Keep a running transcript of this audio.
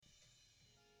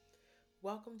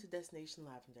Welcome to Destination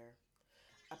Lavender,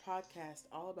 a podcast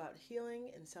all about healing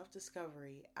and self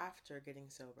discovery after getting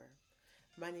sober.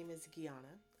 My name is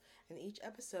Gianna, and each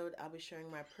episode I'll be sharing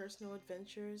my personal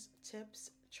adventures, tips,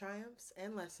 triumphs,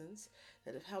 and lessons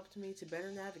that have helped me to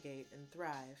better navigate and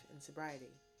thrive in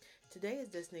sobriety. Today is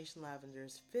Destination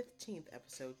Lavender's 15th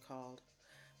episode called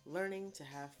Learning to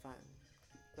Have Fun.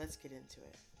 Let's get into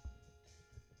it.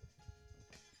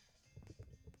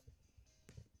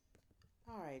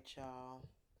 All right, y'all.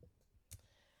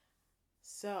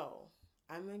 So,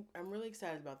 I'm really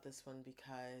excited about this one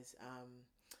because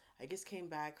I just came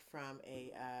back from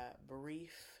a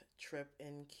brief trip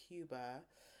in Cuba.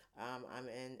 I'm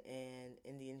in an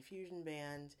Indian fusion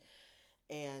band,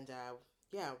 and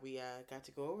yeah, we got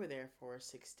to go over there for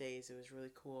 6 days. It was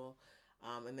really cool.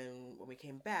 And then when we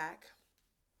came back,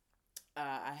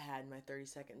 I had my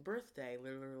 32nd birthday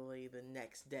literally the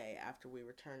next day after we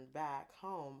returned back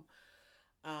home.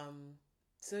 Um,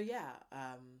 so yeah,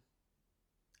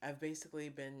 I've basically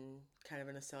been kind of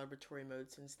in a celebratory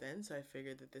mode since then, so I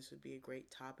figured that this would be a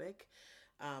great topic.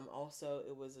 Also,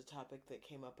 it was a topic that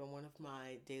came up in one of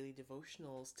my daily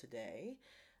devotionals today,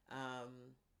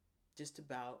 just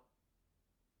about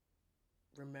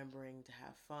remembering to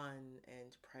have fun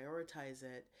and to prioritize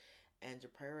it, and to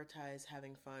prioritize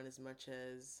having fun as much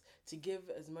as to give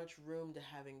as much room to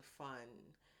having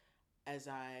fun as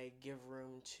I give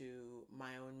room to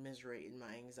my own misery and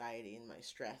my anxiety and my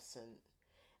stress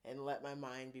and let my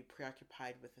mind be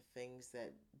preoccupied with the things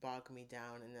that bog me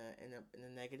down in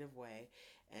a negative way,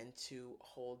 and to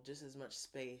hold just as much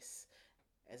space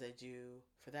as I do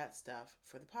for that stuff,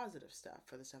 for the positive stuff,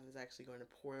 for the stuff that's actually going to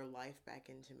pour life back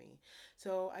into me.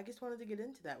 So I just wanted to get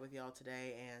into that with y'all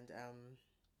today and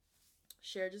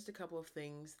share just a couple of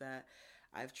things that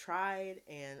I've tried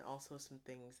and also some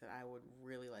things that I would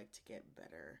really like to get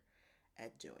better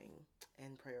at doing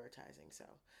and prioritizing. So,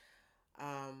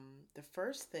 the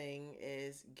first thing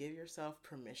is give yourself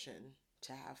permission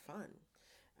to have fun.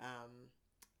 Um,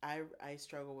 I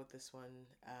struggle with this one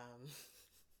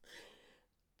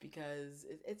because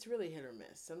it's really hit or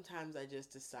miss. Sometimes I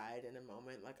just decide in a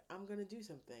moment, like I'm gonna do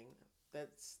something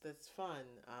that's fun.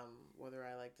 Whether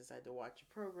I like decide to watch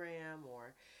a program,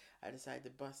 or I decide to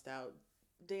bust out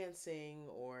dancing,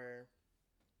 or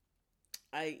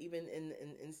I even in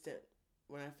an instant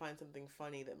when I find something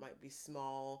funny that might be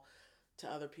small to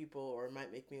other people or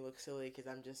might make me look silly because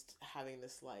I'm just having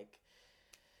this like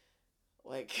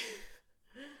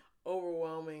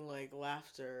overwhelming like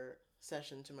laughter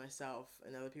session to myself,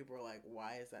 and other people are like,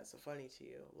 why is that so funny to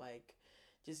you? Like,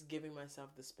 just giving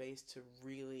myself the space to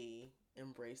really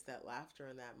embrace that laughter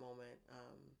in that moment.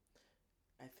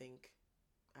 I think,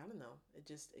 I don't know,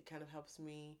 it kind of helps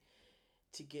me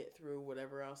to get through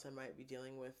whatever else I might be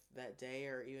dealing with that day,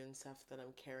 or even stuff that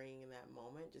I'm carrying in that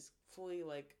moment. Just fully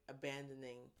like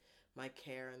abandoning my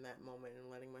care in that moment and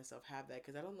letting myself have that,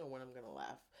 because I don't know when I'm going to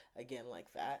laugh again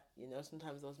like that. You know,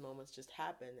 sometimes those moments just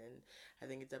happen, and I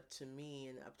think it's up to me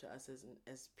and up to us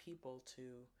as people to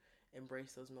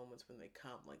embrace those moments when they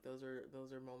come. Like those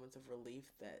are moments of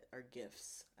relief that are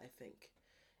gifts, I think,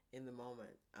 in the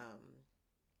moment.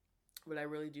 But I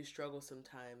really do struggle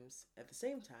sometimes at the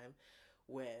same time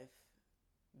with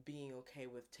being okay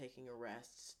with taking a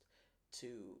rest,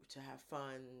 to have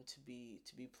fun, to be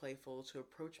playful, to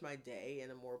approach my day in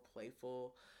a more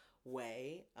playful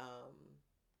way.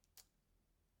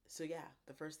 So yeah,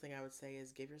 the first thing I would say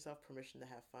is give yourself permission to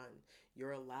have fun.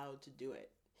 You're allowed to do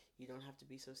it. You don't have to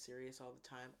be so serious all the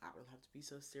time. I don't have to be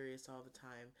so serious all the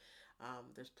time.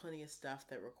 There's plenty of stuff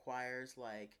that requires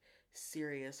like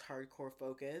serious, hardcore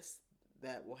focus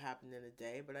that will happen in a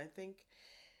day. But I think,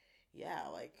 yeah,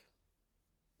 like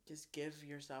just give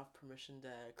yourself permission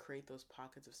to create those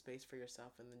pockets of space for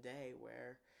yourself in the day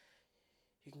where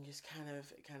you can just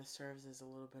it kind of serves as a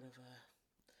little bit of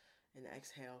an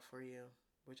exhale for you,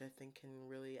 which I think can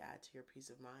really add to your peace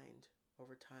of mind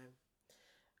over time.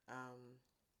 Um,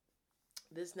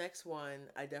 this next one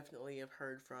I definitely have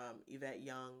heard from Yvette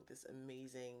Young, this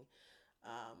amazing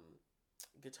um,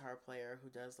 guitar player who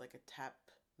does like a tap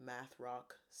math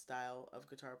rock style of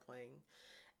guitar playing.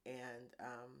 And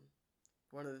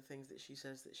one of the things that she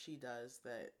says that she does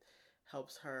that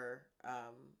helps her,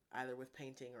 either with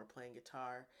painting or playing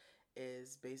guitar,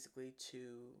 is basically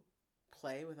to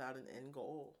play without an end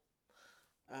goal.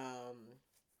 Um,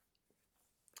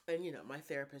 and you know, my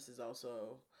therapist is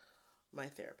also my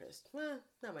therapist. Well,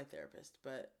 not my therapist,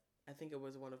 but I think it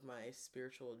was one of my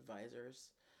spiritual advisors,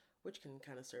 which can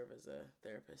kind of serve as a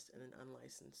therapist in an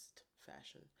unlicensed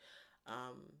fashion.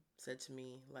 Said to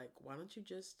me, like, why don't you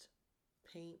just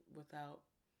paint without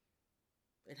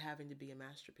it having to be a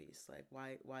masterpiece. Like,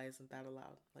 why isn't that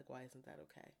allowed? Like, why isn't that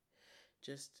okay?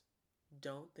 Just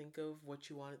don't think of what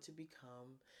you want it to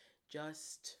become.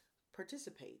 Just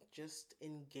participate. Just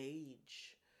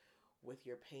engage with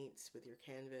your paints, with your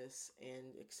canvas,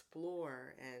 and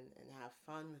explore and have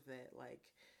fun with it. Like,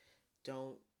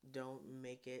 don't don't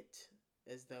make it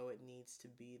as though it needs to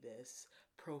be this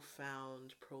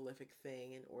profound, prolific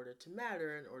thing in order to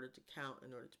matter, in order to count,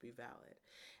 in order to be valid.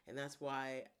 And that's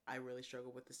why I really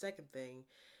struggle with the second thing,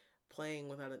 playing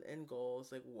without an end goal.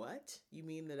 Is like, what? You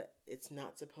mean that it's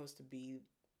not supposed to be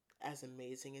as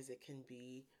amazing as it can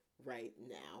be right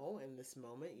now in this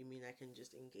moment? You mean I can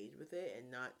just engage with it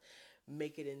and not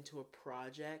make it into a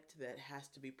project that has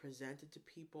to be presented to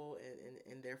people,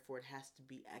 and therefore it has to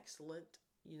be excellent,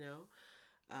 you know?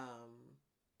 Um,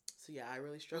 so yeah, I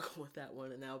really struggle with that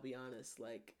one, and I'll be honest,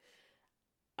 like,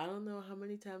 I don't know how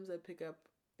many times I pick up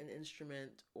an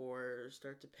instrument or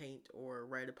start to paint or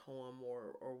write a poem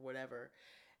or whatever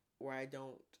where I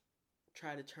don't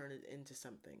try to turn it into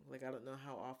something. Like, I don't know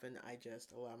how often I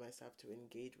just allow myself to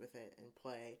engage with it and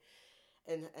play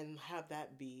and have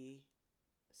that be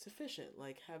sufficient.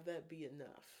 Like, have that be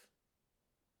enough.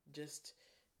 Just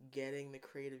getting the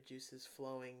creative juices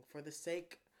flowing for the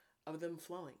sake of them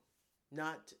flowing,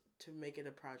 not to make it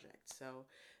a project. So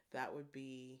that would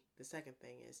be the second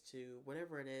thing, is to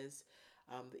whatever it is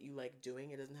that you like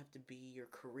doing. It doesn't have to be your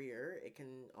career. It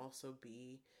can also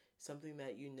be something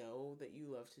that you know that you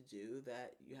love to do,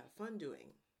 that you have fun doing.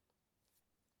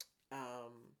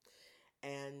 Um,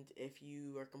 and if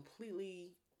you are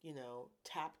completely,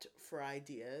 tapped for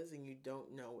ideas and you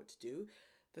don't know what to do,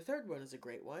 the third one is a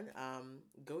great one.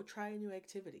 Go try a new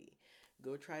activity.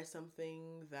 Go try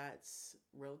something that's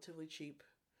relatively cheap,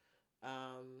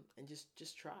 and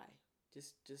just try.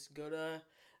 Just go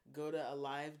to a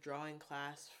live drawing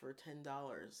class for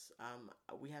 $10.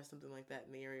 We have something like that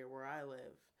in the area where I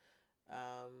live.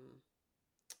 Um,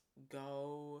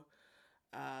 Go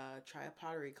try a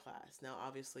pottery class. Now,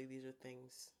 obviously, these are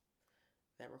things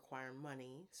that require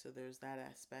money, so there's that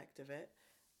aspect of it.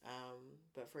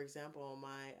 But for example,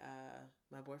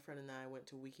 my boyfriend and I went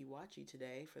to Wiki Wachi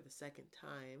today for the second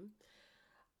time,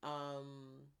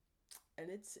 um, and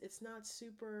it's not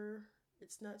super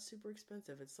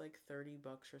expensive. It's like $30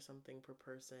 or something per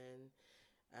person,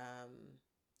 um,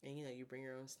 and you bring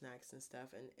your own snacks and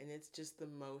stuff, and it's just the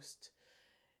most.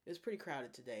 It was pretty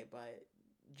crowded today, but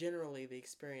generally the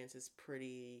experience is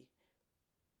pretty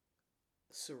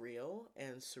surreal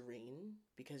and serene,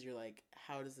 because you're like,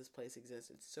 how does this place exist?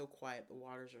 It's so quiet. The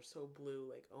waters are so blue.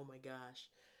 Like, oh my gosh,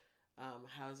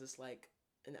 how is this like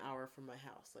an hour from my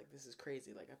house? Like, this is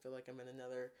crazy. Like, I feel like I'm in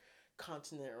another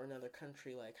continent or another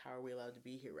country. Like, how are we allowed to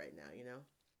be here right now?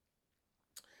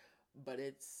 But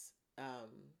it's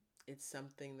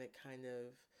something that kind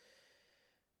of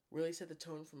really set the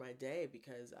tone for my day,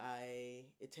 because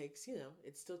it takes,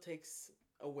 it still takes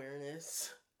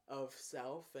awareness of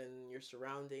self and your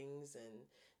surroundings and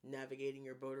navigating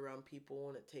your boat around people,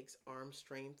 and it takes arm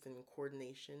strength and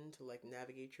coordination to like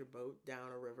navigate your boat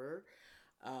down a river.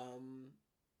 um,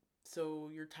 so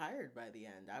you're tired by the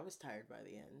end. I was tired by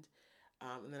the end.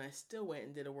 And then I still went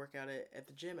and did a workout at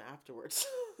the gym afterwards.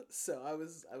 So I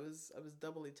was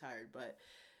doubly tired. But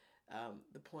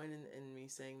the point in me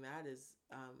saying that is,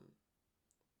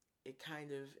 it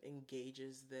kind of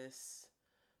engages this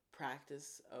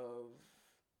practice of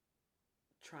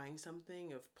trying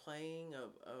something, of playing,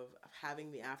 of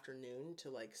having the afternoon to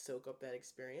like soak up that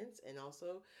experience, and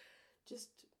also just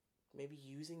maybe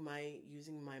using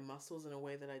my muscles in a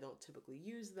way that I don't typically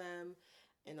use them.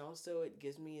 And also it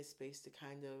gives me a space to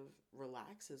kind of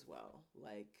relax as well.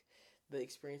 Like, the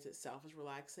experience itself is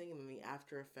relaxing, and then the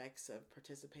after effects of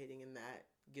participating in that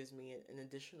gives me an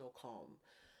additional calm,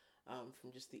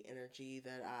 from just the energy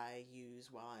that I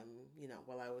use while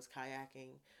I was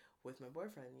kayaking with my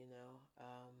boyfriend.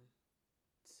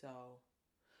 So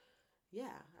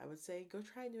yeah, I would say go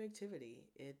try a new activity.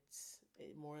 It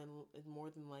more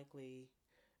than likely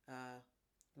uh,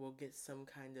 will get some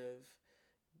kind of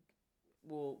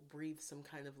will breathe some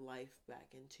kind of life back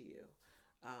into you,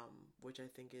 which I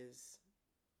think is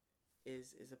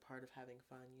a part of having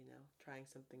fun. Trying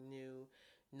something new,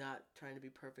 not trying to be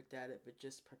perfect at it, but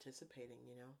just participating.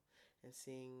 And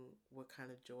seeing what kind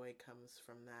of joy comes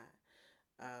from that.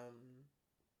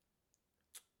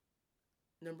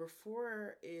 Number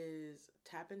four is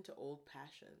tap into old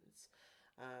passions.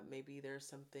 Maybe there's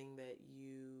something that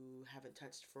you haven't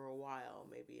touched for a while.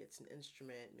 Maybe it's an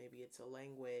instrument, maybe it's a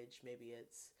language, maybe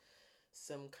it's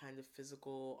some kind of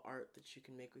physical art that you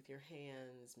can make with your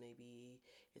hands. Maybe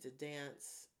it's a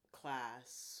dance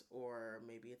class, or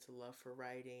maybe it's a love for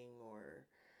writing, or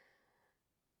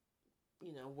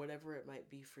whatever it might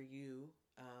be for you,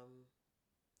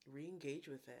 re-engage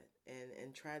with it,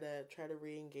 and try to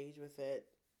re-engage with it,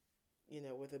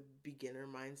 with a beginner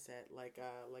mindset. Like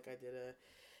I did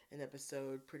an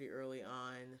episode pretty early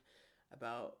on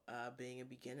about being a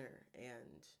beginner,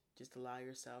 and just allow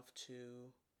yourself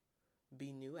to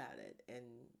be new at it, and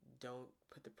don't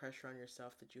put the pressure on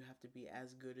yourself that you have to be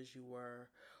as good as you were,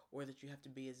 or that you have to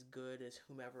be as good as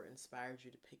whomever inspired you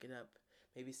to pick it up.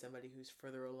 Maybe somebody who's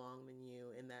further along than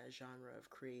you in that genre of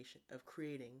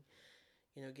creating.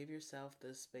 Give yourself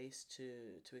the space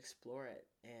to explore it,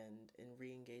 and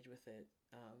re-engage with it.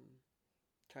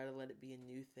 Try to let it be a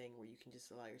new thing where you can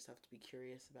just allow yourself to be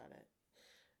curious about it.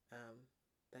 um,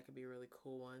 that could be a really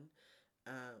cool one.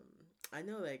 um, I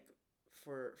know, like,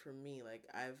 for me, like,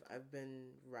 I've been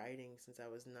writing since I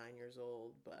was 9 years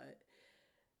old, but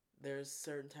there's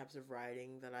certain types of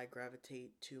writing that I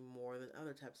gravitate to more than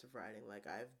other types of writing. Like,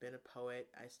 I've been a poet.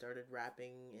 I started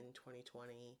rapping in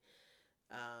 2020.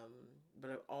 um, but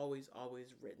I've always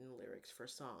written lyrics for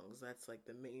songs. That's like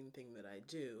the main thing that I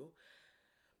do.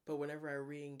 But whenever I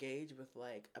re-engage with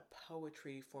like a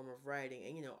poetry form of writing,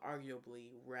 and arguably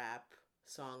rap,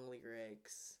 song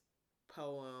lyrics,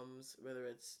 poems, whether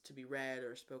it's to be read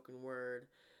or spoken word,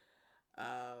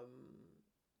 um,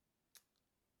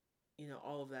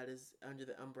 all of that is under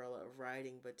the umbrella of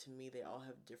writing. But to me, they all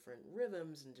have different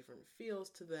rhythms and different feels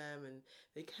to them, and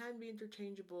they can be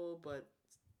interchangeable, but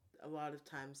a lot of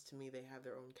times to me they have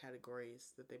their own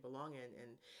categories that they belong in.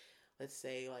 And let's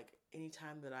say, like,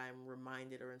 anytime that I'm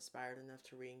reminded or inspired enough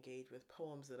to re-engage with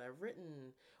poems that I've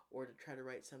written, or to try to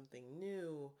write something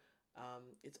new, I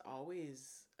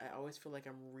always feel like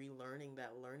I'm relearning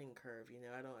that learning curve.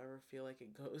 I don't ever feel like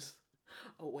it goes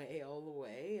away all the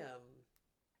way.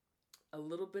 A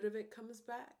little bit of it comes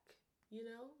back,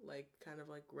 like kind of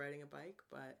like riding a bike,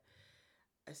 but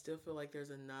I still feel like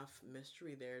there's enough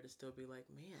mystery there to still be like,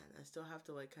 man, I still have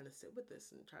to like kind of sit with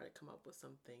this and try to come up with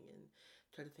something, and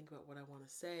try to think about what I want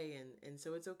to say. And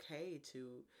so it's okay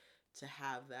to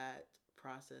have that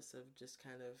process of just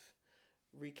kind of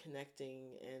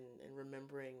reconnecting, and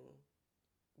remembering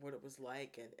what it was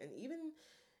like. And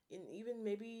even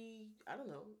maybe, I don't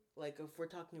know, like, if we're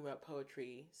talking about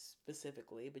poetry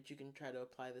specifically, but you can try to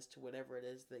apply this to whatever it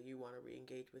is that you want to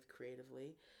re-engage with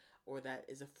creatively, or that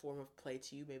is a form of play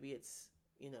to you. Maybe it's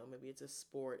a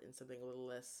sport and something a little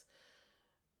less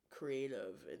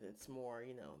creative, and it's more,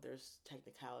 there's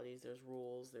technicalities, there's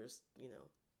rules, there's,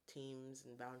 teams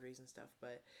and boundaries and stuff.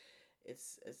 But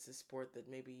it's a sport that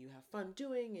maybe you have fun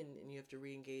doing, and you have to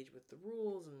re-engage with the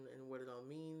rules, and what it all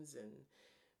means. And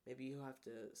maybe you have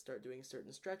to start doing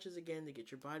certain stretches again to get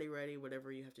your body ready,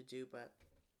 whatever you have to do. But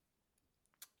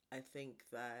I think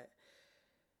that,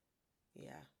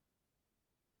 yeah,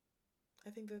 I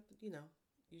think that,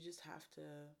 you just have to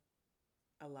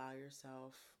allow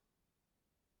yourself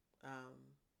um,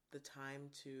 the time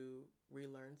to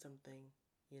relearn something,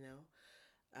 you know?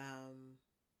 Um,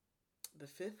 the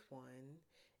fifth one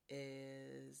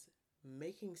is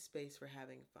making space for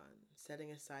having fun,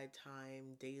 setting aside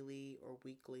time daily or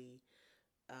weekly.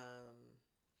 Um,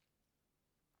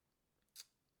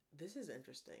 this is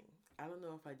interesting. I don't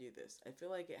know if I do this. I feel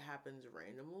like it happens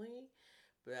randomly,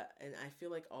 and I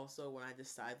feel like also when I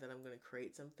decide that I'm going to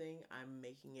create something, I'm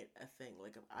making it a thing.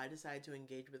 Like, if I decide to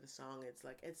engage with a song, it's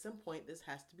like at some point this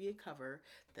has to be a cover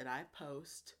that I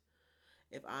post.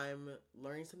 If I'm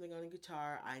learning something on a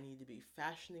guitar, I need to be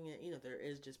fashioning it. There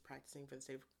is just practicing for the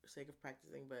sake of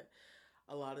practicing, but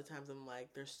a lot of times I'm like,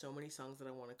 there's so many songs that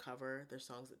I want to cover. There's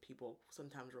songs that people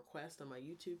sometimes request on my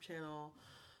YouTube channel.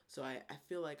 So I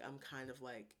feel like I'm kind of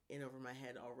like in over my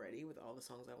head already with all the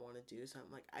songs I want to do. So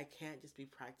I'm like, I can't just be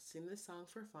practicing this song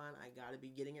for fun. I got to be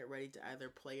getting it ready to either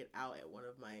play it out at one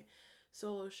of my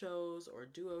solo shows or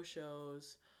duo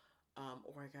shows,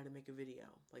 or I got to make a video.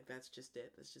 Like, that's just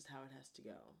it. That's just how it has to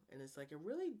go. And it's like, it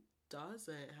really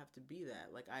doesn't have to be that.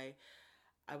 Like,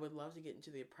 I would love to get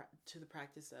into the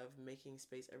practice of making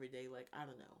space every day. Like, I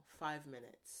don't know, 5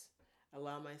 minutes.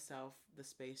 Allow myself the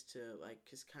space to like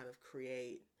just kind of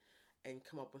create and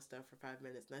come up with stuff for 5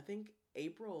 minutes. And I think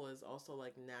April is also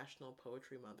like National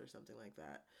Poetry Month or something like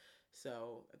that.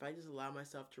 So if I just allow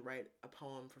myself to write a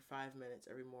poem for 5 minutes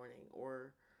every morning,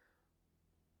 or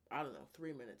I don't know,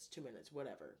 3 minutes, 2 minutes,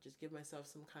 whatever, just give myself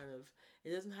some kind of,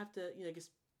 it doesn't have to,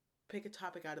 just pick a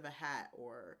topic out of a hat,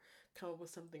 or come up with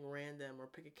something random, or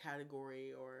pick a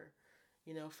category, or,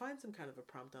 find some kind of a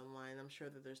prompt online. I'm sure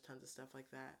that there's tons of stuff like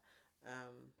that.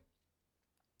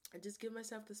 I just give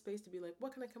myself the space to be like,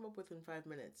 what can I come up with in 5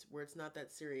 minutes where it's not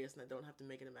that serious and I don't have to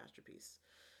make it a masterpiece?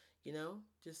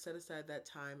 Just set aside that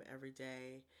time every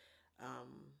day.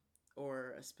 Um,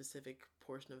 or a specific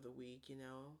portion of the week, you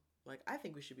know? Like, I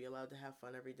think we should be allowed to have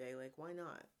fun every day. Like, why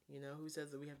not? You know, who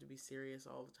says that we have to be serious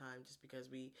all the time just because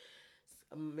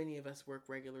many of us work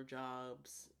regular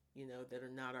jobs, you know, that are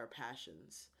not our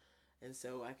passions. And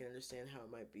so I can understand how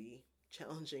it might be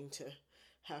challenging to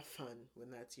have fun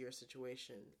when that's your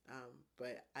situation.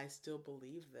 But I still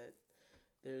believe that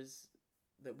there's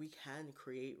that we can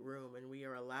create room and we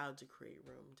are allowed to create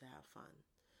room to have fun.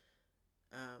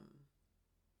 Um,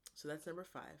 so that's number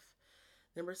 5.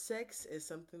 Number 6 is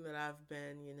something that I've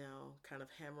been, you know, kind of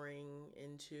hammering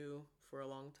into for a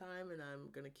long time, and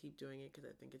I'm going to keep doing it because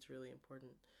I think it's really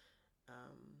important.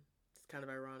 Um, it's kind of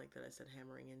ironic that I said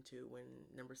hammering into when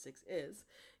number 6 is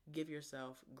give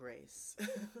yourself grace,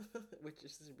 which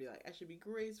is to be like, I should be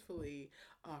gracefully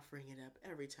offering it up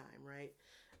every time, right?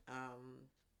 Um,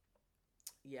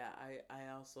 yeah,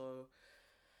 I also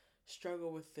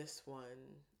struggle with this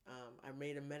one. I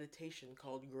made a meditation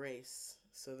called Grace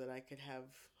so that I could have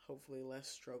hopefully less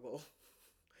struggle.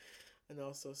 And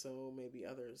also so maybe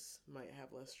others might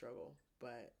have less struggle,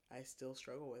 but I still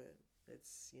struggle with it.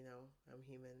 It's, you know, I'm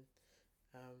human.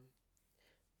 Um,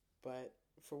 but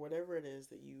for whatever it is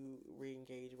that you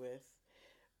re-engage with,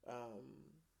 um,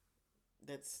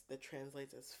 that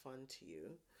translates as fun to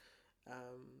you.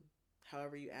 Um,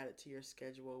 However you add it to your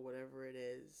schedule, whatever it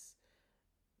is,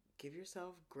 give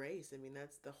yourself grace. I mean,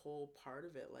 that's the whole part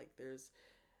of it. Like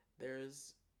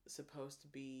there's supposed to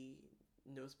be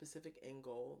no specific end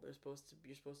goal. You're supposed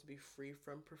to be free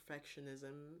from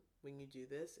perfectionism when you do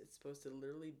this. It's supposed to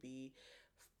literally be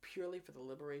purely for the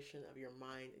liberation of your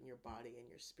mind and your body and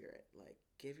your spirit. Like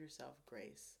give yourself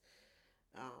grace.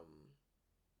 Um,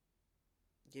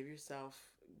 give yourself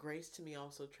grace to me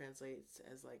also translates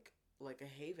as like a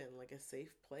haven, like a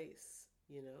safe place,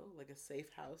 you know, like a safe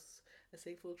house, a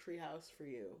safe little tree house for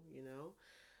you, you know?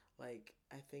 Like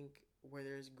I think where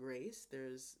there's grace,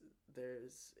 there's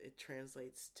it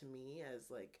translates to me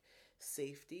as like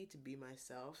safety to be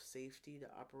myself, safety to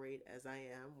operate as I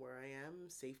am, where I am,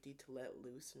 safety to let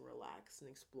loose and relax and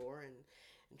explore and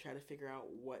try to figure out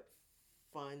what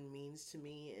fun means to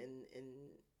me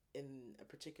in a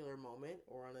particular moment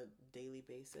or on a daily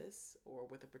basis or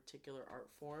with a particular art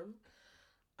form.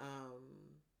 Um,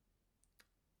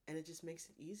 and it just makes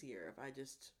it easier if I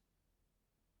just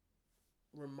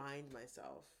remind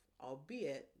myself,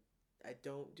 albeit I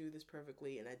don't do this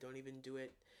perfectly and I don't even do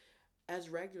it as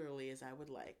regularly as I would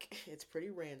like. It's pretty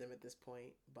random at this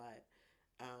point, but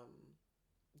um,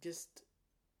 just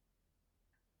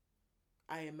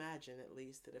I imagine at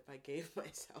least that if I gave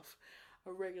myself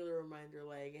a regular reminder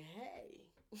like, hey,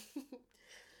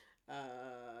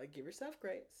 give yourself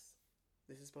grace.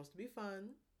 This is supposed to be fun.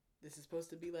 This is supposed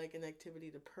to be like an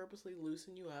activity to purposely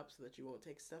loosen you up so that you won't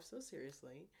take stuff so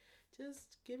seriously.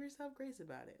 Just give yourself grace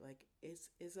about it. Like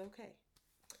it's okay.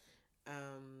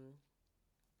 Um,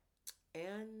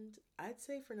 and I'd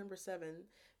say for number 7,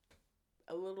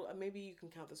 a little maybe you can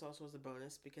count this also as a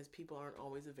bonus because people aren't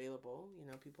always available. You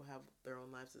know, people have their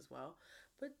own lives as well.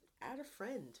 But add a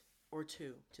friend or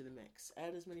two to the mix.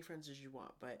 Add as many friends as you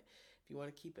want, but if you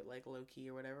want to keep it like low key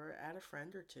or whatever, add a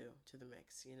friend or two to the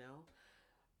mix, you know?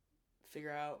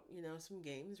 Figure out, you know, some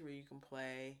games where you can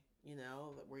play, you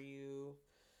know, where you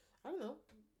I don't know,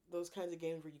 those kinds of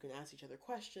games where you can ask each other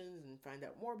questions and find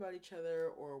out more about each other,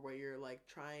 or where you're like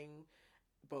trying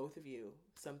both of you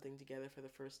something together for the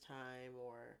first time,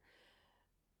 or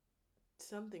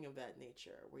something of that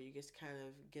nature, where you just kind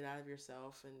of get out of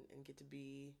yourself and get to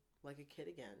be like a kid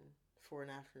again for an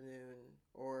afternoon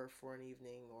or for an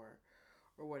evening or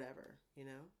whatever, you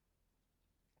know?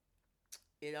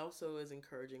 It also is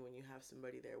encouraging when you have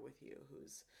somebody there with you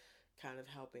who's kind of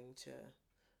helping to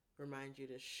remind you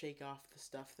to shake off the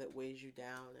stuff that weighs you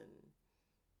down and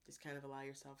just kind of allow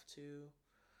yourself to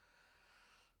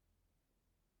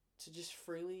just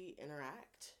freely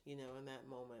interact, you know, in that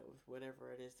moment with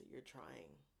whatever it is that you're trying.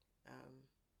 Um,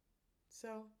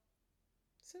 so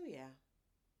so yeah,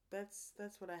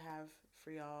 that's what I have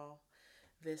for y'all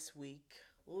this week.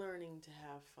 Learning to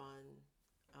have fun.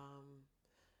 Um,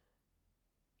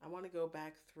 I want to go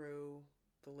back through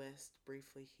the list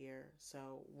briefly here.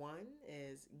 So 1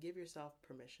 is give yourself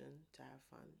permission to have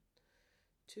fun.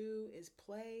 2 is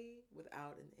play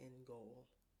without an end goal.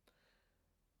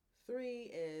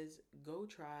 3 is go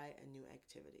try a new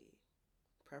activity,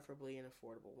 preferably an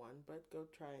affordable one, but go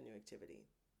try a new activity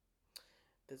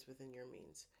that's within your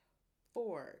means.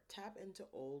 4, tap into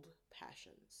old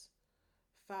passions.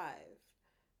 5,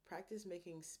 practice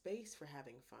making space for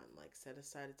having fun, like set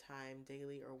aside a time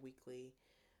daily or weekly,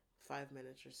 5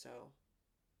 minutes or so,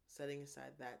 setting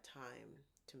aside that time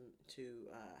to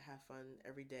have fun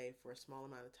every day for a small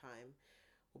amount of time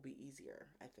will be easier,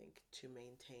 I think, to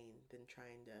maintain than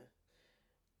trying to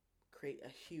create a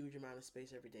huge amount of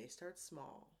space every day. Start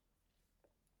small.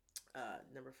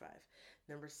 Number 5.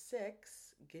 Number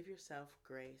 6, give yourself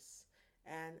grace.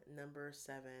 And number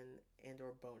 7, and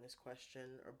or bonus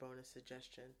question or bonus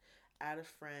suggestion, add a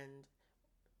friend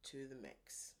to the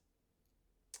mix.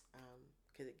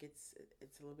 Because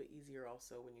it's a little bit easier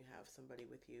also when you have somebody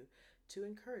with you to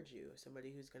encourage you,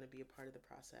 somebody who's going to be a part of the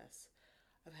process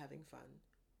of having fun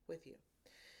with you.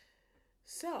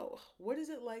 So, what is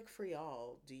it like for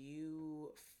y'all? Do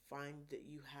you find that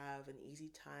you have an easy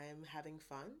time having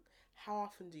fun? How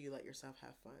often do you let yourself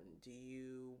have fun? Do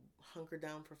you hunker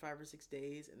down for 5 or 6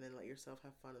 days and then let yourself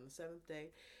have fun on the seventh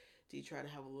day? Do you try to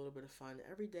have a little bit of fun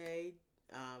every day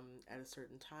at a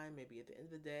certain time, maybe at the end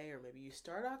of the day, or maybe you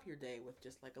start off your day with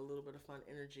just like a little bit of fun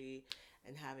energy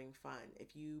and having fun?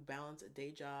 If you balance a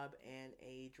day job and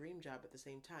a dream job at the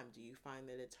same time, do you find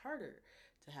that it's harder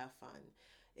to have fun?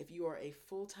 If you are a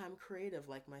full-time creative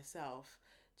like myself,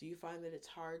 do you find that it's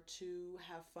hard to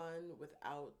have fun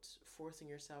without forcing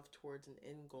yourself towards an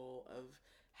end goal of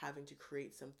having to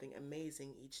create something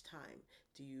amazing each time?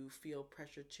 Do you feel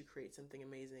pressure to create something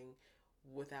amazing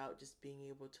without just being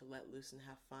able to let loose and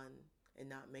have fun and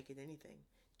not make it anything,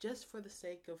 just for the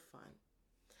sake of fun?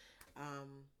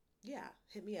 Yeah,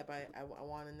 hit me up. I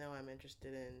want to know. I'm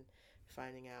interested in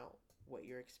finding out what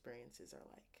your experiences are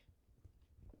like.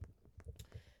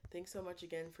 Thanks so much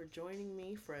again for joining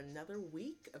me for another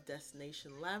week of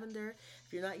Destination Lavender.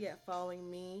 If you're not yet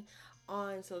following me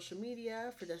on social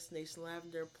media for Destination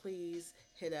Lavender, please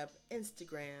hit up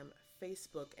Instagram,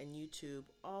 Facebook, and YouTube,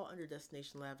 all under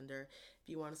Destination Lavender. If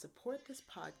you want to support this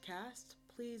podcast,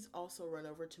 please also run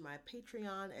over to my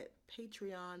Patreon at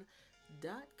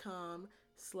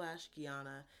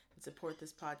patreon.com/Gianna and support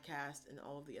this podcast and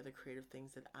all of the other creative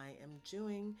things that I am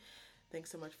doing. Thanks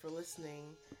so much for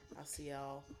listening. I'll see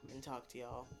y'all and talk to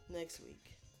y'all next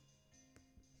week.